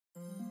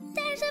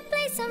There's a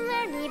place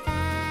somewhere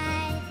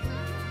nearby,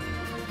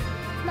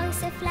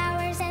 amongst the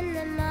flowers and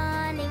the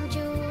morning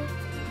dew.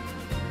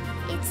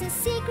 It's a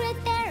secret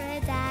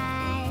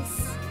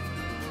paradise.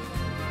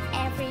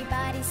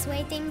 Everybody's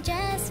waiting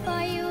just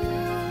for you.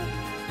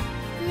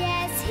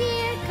 Yes,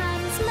 here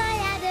comes my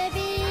other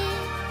bee,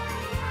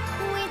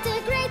 with the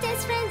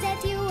greatest friends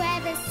that you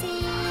ever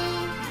see.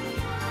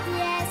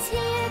 Yes,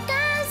 here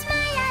comes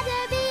my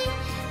other bee,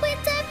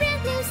 with a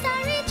brand new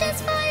story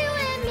just for you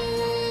and me.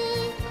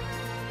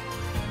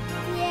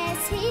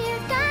 Yes, here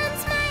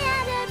comes my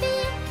other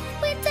bee,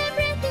 with a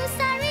brand new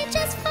story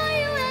just for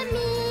you and me.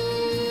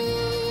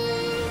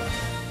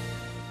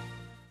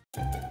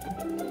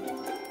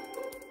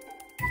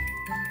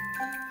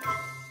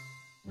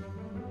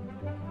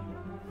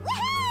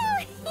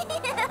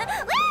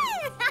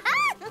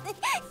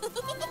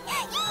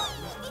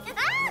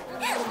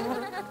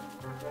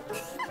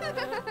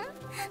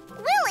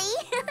 Willy,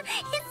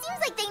 it seems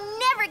like they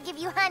never give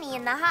you honey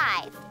in the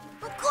hive.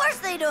 Of course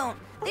they don't.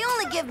 They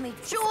only give me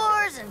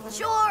chores and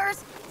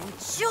chores and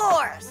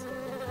chores.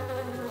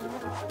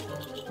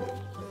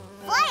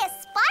 Fly a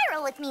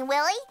spiral with me,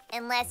 Willy,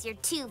 unless you're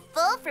too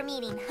full from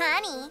eating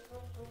honey.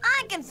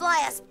 I can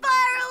fly a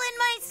spiral in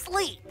my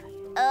sleep.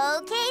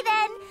 Okay,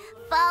 then.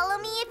 Follow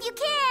me if you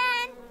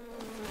can.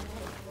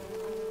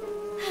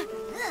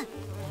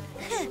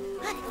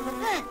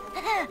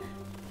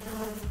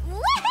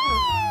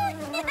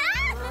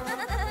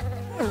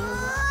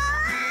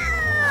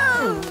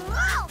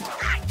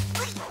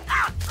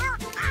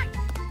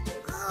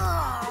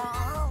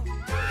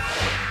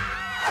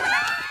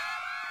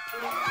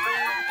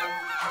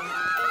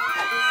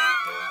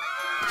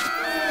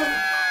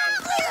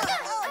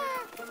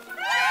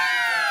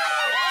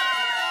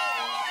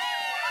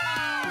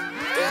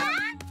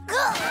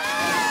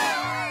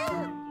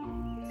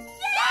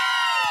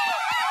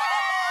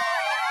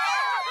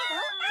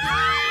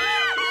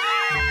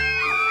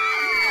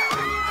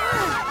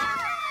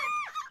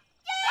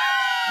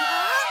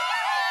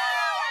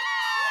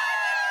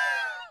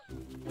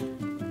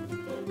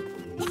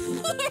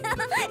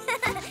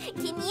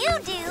 Can you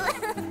do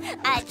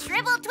a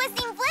triple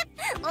twisting flip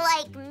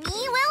like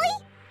me, Willy?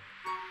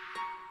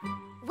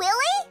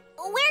 Willy?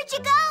 Where'd you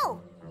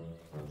go?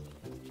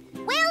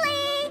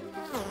 Willy!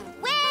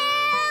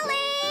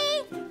 Willy!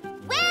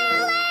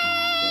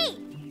 Willy!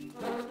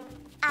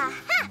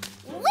 Aha!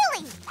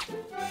 Willy!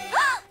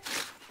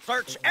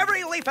 Search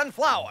every leaf and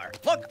flower.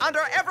 Look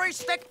under every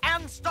stick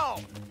and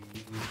stone.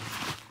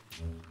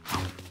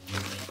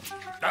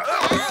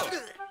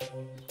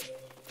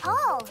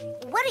 Oh,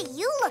 what are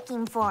you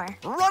looking for?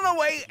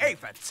 Runaway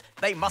aphids.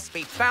 They must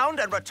be found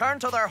and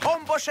returned to their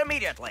home bush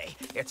immediately.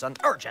 It's an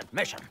urgent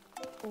mission.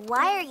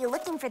 Why are you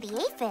looking for the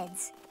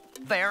aphids?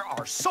 There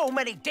are so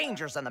many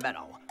dangers in the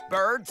meadow.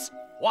 Birds,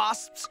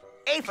 wasps,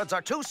 aphids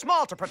are too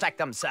small to protect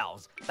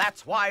themselves.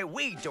 That's why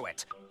we do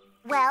it.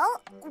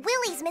 Well,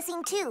 Willy's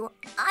missing too.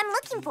 I'm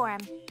looking for him.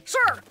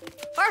 Sir,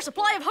 our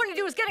supply of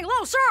honeydew is getting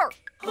low, sir!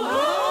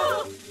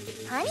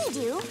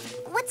 Honeydew?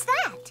 What's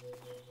that?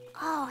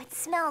 Oh, it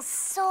smells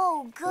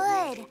so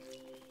good.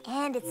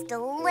 And it's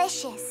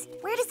delicious.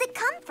 Where does it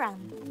come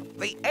from?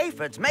 The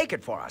aphids make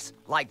it for us,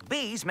 like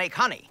bees make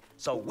honey.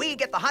 So we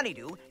get the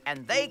honeydew,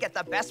 and they get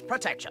the best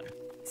protection.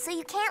 So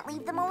you can't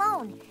leave them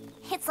alone.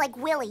 It's like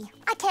Willy.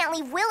 I can't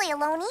leave Willy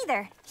alone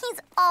either. He's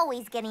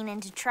always getting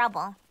into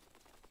trouble.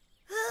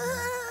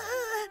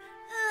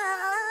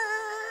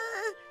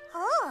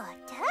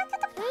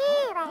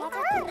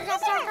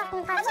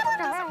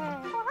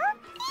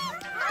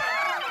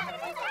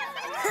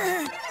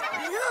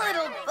 You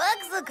little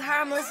bugs look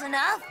harmless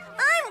enough.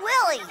 I'm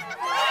Willy.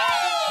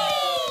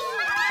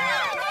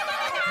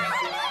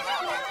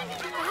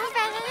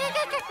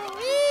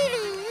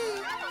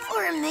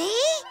 For me?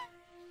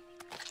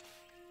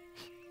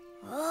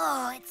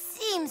 Oh, it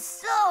seems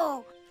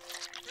so...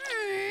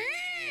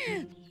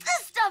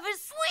 This stuff is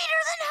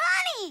sweeter than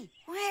honey.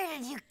 Where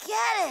did you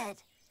get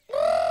it?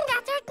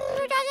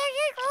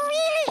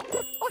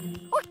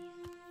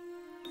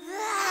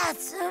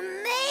 That's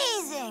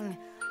amazing.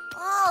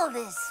 All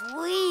this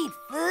sweet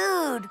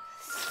food.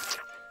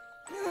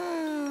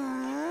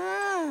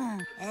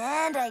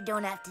 And I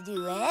don't have to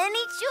do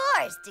any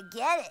chores to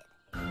get it.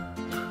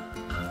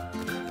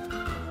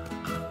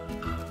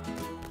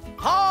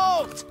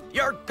 Halt!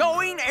 You're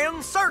going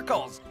in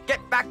circles.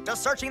 Get back to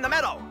searching the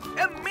meadow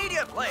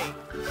immediately.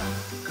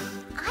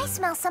 I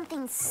smell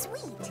something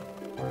sweet.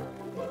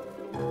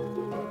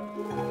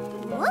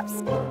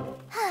 Whoops.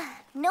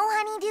 No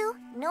honeydew,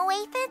 no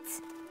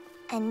aphids,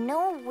 and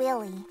no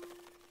Willy.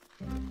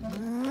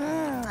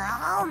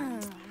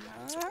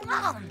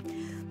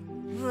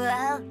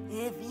 Well,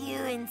 if you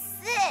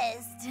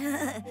insist.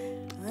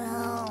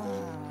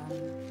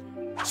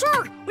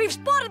 Sir, we've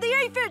spotted the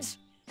aphids!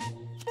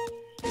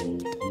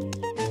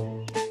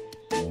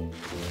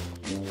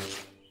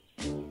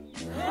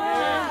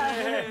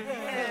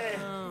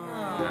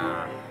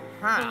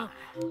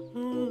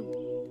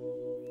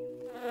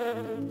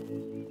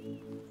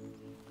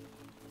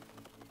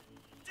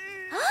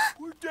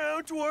 We're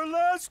down to our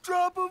last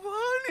drop of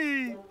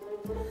honey.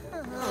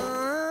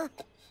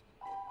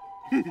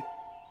 You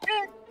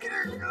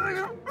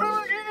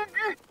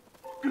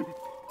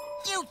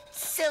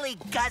silly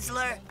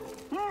guzzler.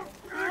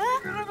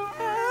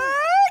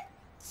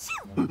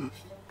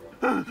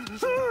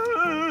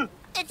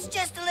 It's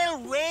just a little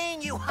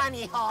rain, you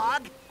honey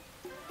hog.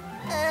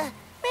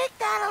 Make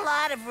that a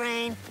lot of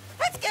rain.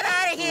 Let's get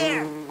out of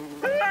here.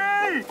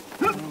 Hey!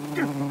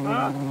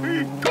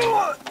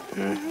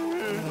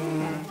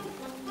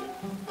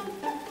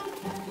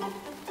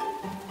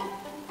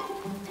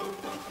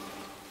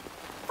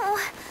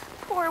 Oh,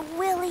 poor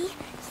Willy.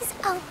 He's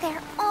out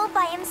there all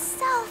by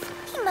himself.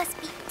 He must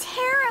be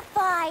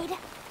terrified.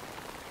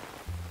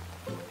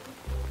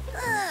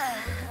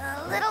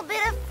 A little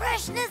bit of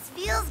freshness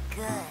feels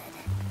good.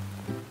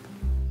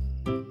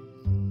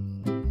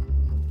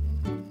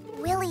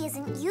 Willy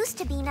isn't used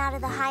to being out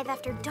of the hive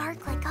after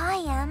dark like I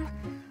am.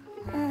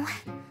 Oh,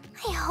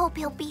 I hope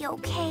he'll be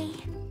okay.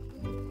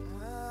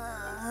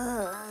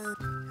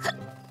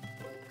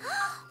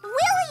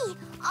 Willy!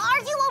 Are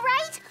you all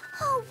right?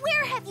 Oh,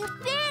 where have you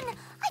been?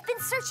 I've been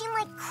searching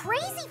like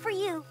crazy for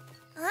you.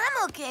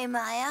 I'm okay,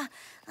 Maya.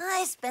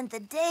 I spent the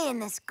day in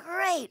this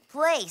great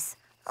place.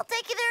 I'll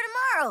take you there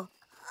tomorrow.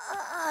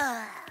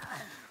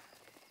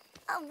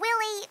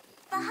 Willy,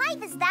 the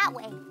hive is that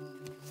way.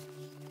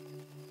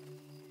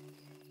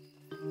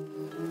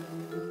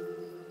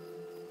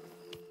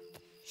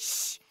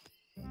 Shh.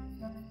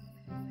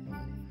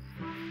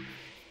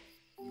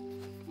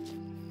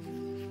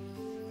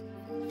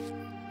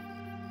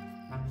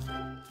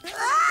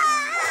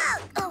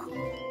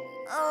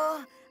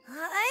 Oh,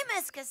 hi,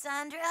 Miss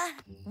Cassandra.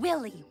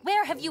 Willy,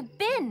 where have you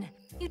been?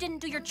 You didn't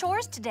do your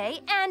chores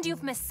today, and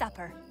you've missed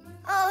supper.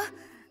 Oh,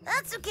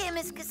 that's okay,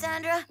 Miss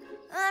Cassandra.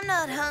 I'm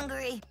not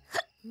hungry.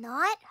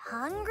 Not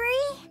hungry?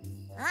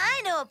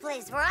 I know a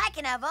place where I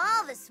can have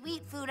all the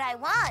sweet food I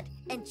want,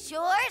 and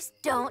chores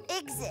don't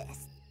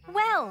exist.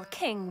 Well,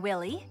 King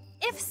Willy,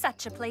 if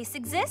such a place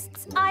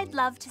exists, I'd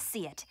love to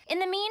see it. In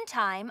the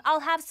meantime, I'll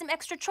have some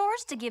extra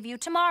chores to give you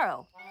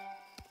tomorrow.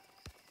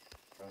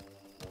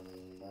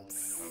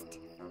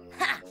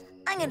 Ha!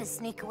 I'm gonna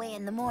sneak away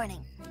in the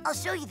morning. I'll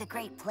show you the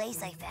great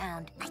place I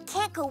found. I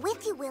can't go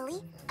with you,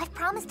 Willy. I've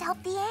promised to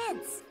help the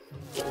ants.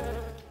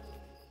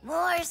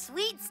 More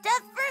sweet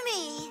stuff for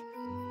me.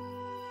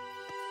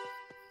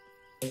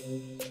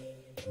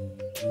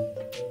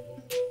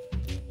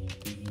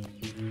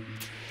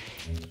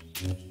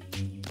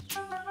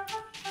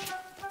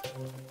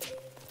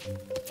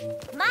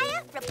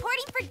 Maya,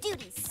 reporting for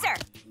duty, sir.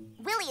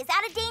 Willy is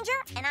out of danger,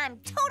 and I'm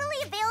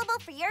totally available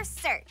for your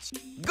search.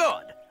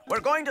 Good. We're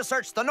going to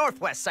search the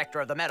northwest sector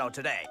of the meadow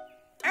today.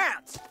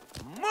 Ants,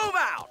 move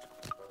out!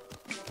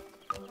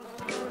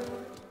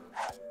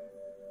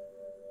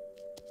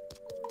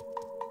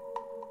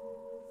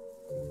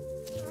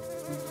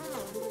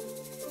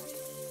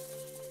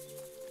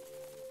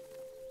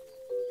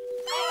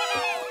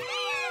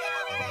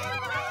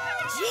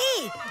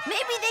 Gee,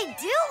 maybe they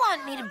do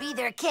want me to be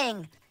their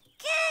king.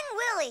 King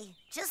Willy,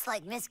 just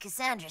like Miss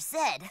Cassandra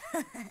said.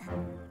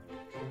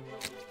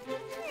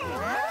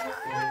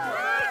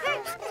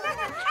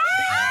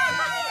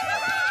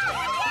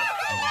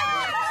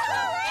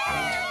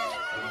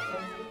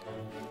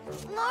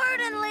 Lord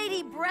and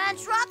Lady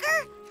Branch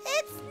Rocker,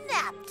 it's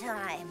nap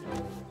time.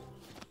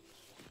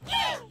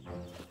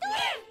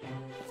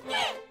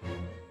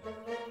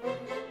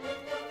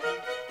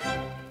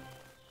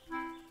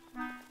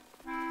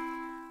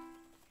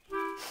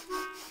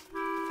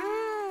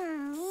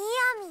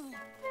 Yummy.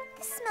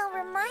 This smell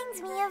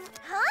reminds me of...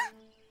 Huh?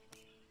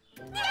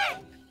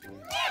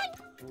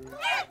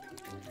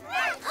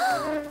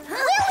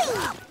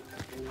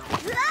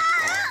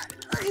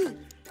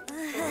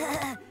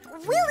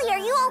 Willy! Willy, are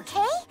you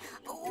okay?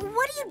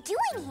 What are you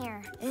doing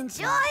here?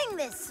 Enjoying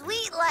this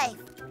sweet life.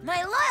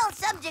 My loyal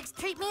subjects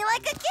treat me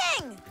like a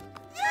king.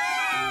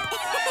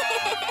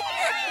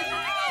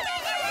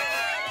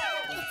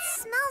 It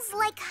smells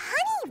like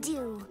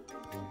honeydew.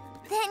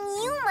 Then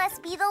you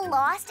must be the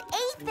lost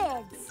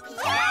aphids.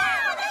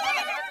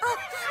 Oh,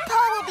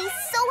 Paul will be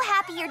so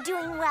happy you're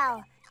doing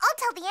well. I'll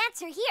tell the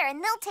ants you're here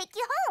and they'll take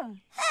you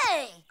home.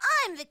 Hey,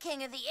 I'm the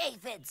king of the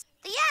aphids.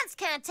 The ants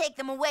can't take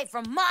them away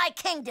from my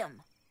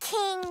kingdom.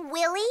 King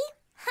Willy?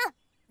 Huh.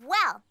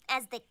 Well,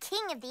 as the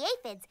king of the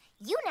aphids,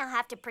 you now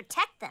have to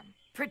protect them.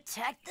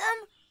 Protect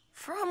them?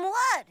 From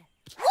what?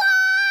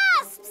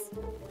 Wasps!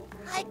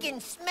 I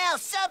can smell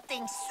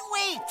something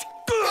sweet.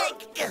 I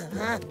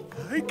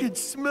can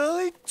smell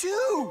it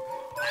too.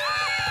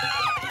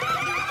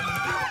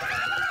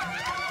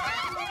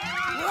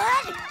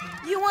 What?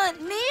 You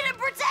want me to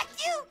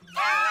protect you?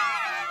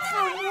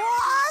 From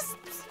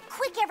wasps?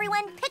 Quick,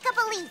 everyone, pick up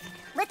a leaf.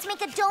 Let's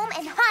make a dome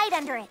and hide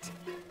under it.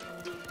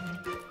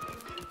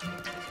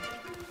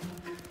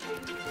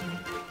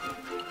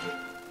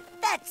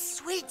 That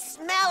sweet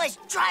smell is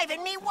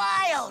driving me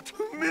wild.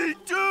 Me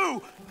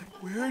too.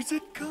 But where's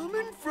it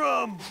coming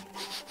from?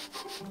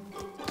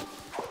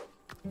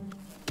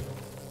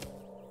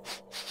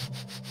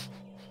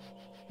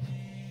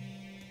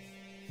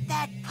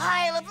 That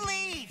pile of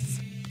leaves.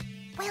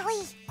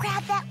 Willy,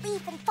 grab that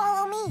leaf and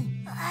follow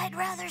me. I'd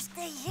rather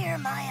stay here,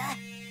 Maya.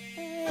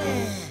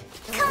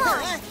 Come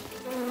on.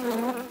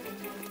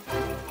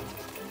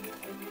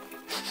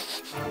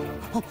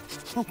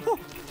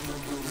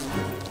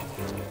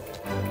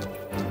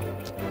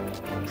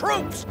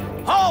 Troops,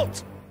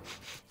 halt!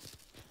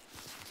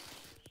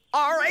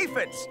 Our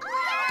aphids!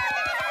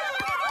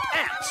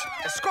 Ants,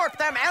 escort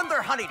them and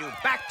their honeydew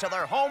back to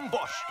their home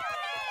bush.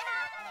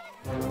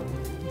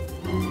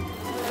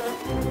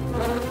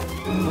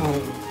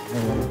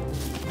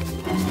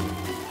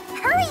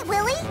 Hurry,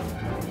 Willy.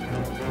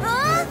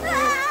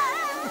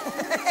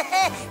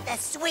 The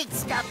sweet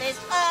stuff is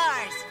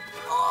ours.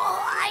 Oh,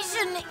 I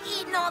shouldn't have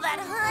eaten all that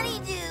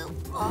honeydew.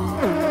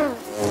 Oh.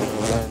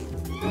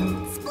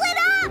 Split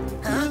up!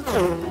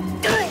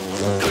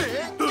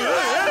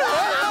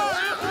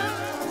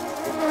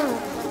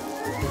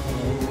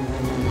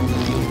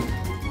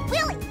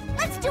 Willy,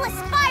 let's do a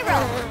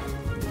spiral.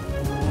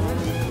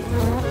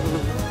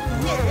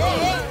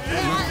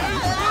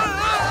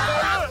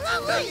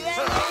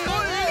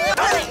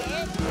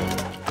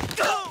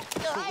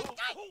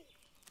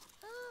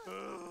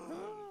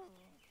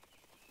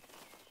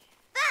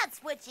 That's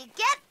what you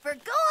get for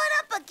going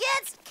up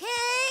against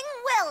King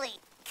Willy.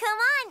 Come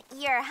on,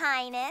 Your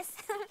Highness.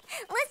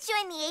 Let's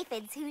join the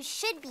aphids, who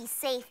should be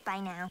safe by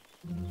now.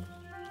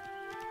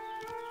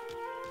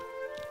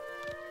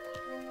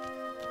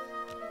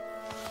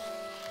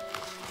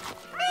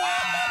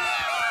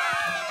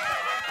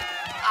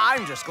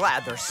 I'm just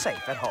glad they're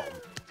safe at home.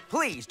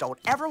 Please don't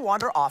ever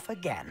wander off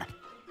again.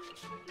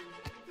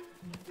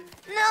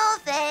 No,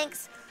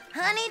 thanks.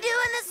 Honeydew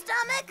in the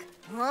stomach?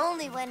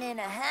 Only when in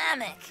a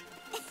hammock.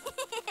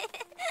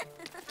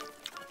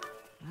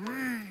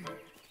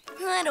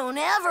 I don't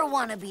ever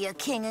want to be a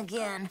king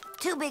again.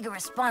 Too big a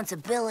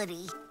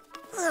responsibility.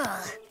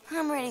 Ugh,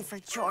 I'm ready for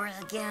chores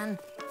again.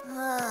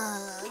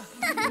 Ugh.